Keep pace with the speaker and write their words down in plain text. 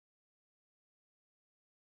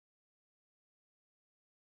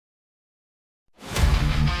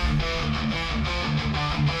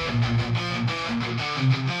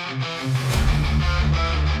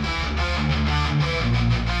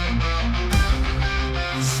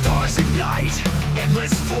Stars ignite,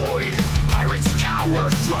 endless void. Pirates cower,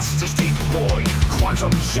 thrusters deployed.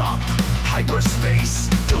 Quantum jump, hyperspace.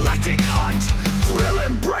 Galactic hunt, thrill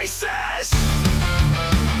embraces.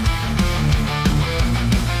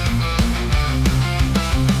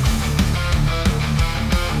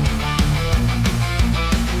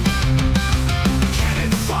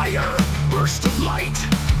 Cannon fire, burst of light.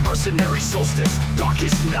 Mercenary solstice,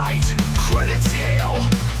 darkest night. Credits hail,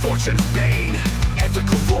 fortune's bane.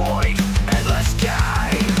 Ethical void, endless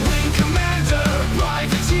gain. Wing commander,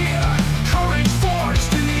 privateer. Courage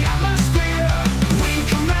forged in the atmosphere. Wing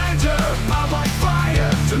commander, powered by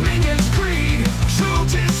fire. Dominion's creed, true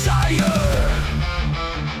desire.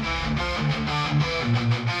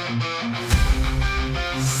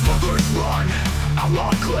 Smugglers run,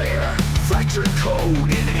 outlaw glare. Fractured code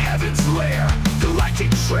in heaven's lair.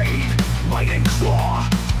 Galactic trade, might and claw.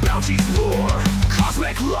 Bounty's lure,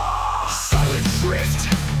 cosmic law. Silent drift,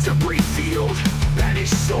 debris field.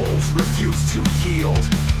 Banished souls refuse to yield.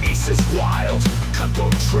 Aces wild,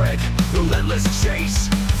 cutthroat tread. Relentless chase,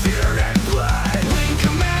 fear and blood. Wing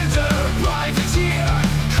commander, privateer.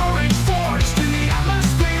 Courage forged in the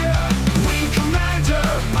atmosphere. Wing commander,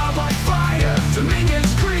 powered by fire.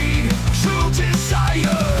 Dominion's creed, true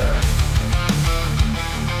desire.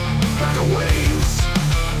 Battle waves,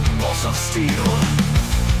 pulse of steel.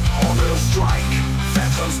 Orbital strike,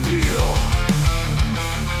 phantoms peel.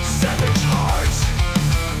 Savage heart,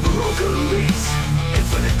 rogue elite.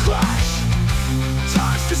 Infinite clash,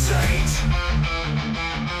 time's to saint.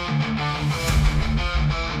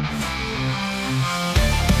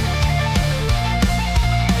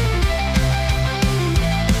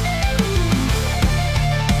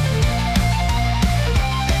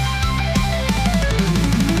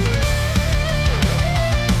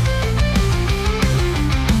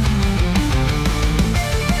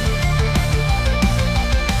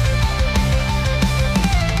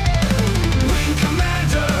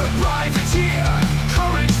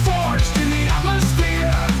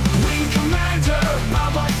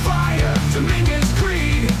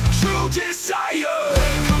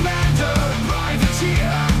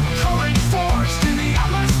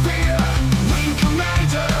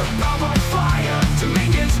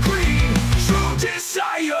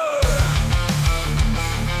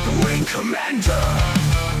 Commander,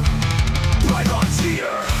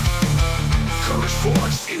 privateer. Courage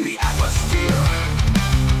forged in the atmosphere.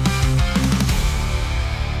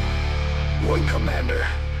 Wing commander,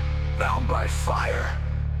 bound by fire.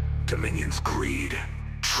 Dominion's greed,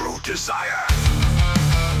 true desire.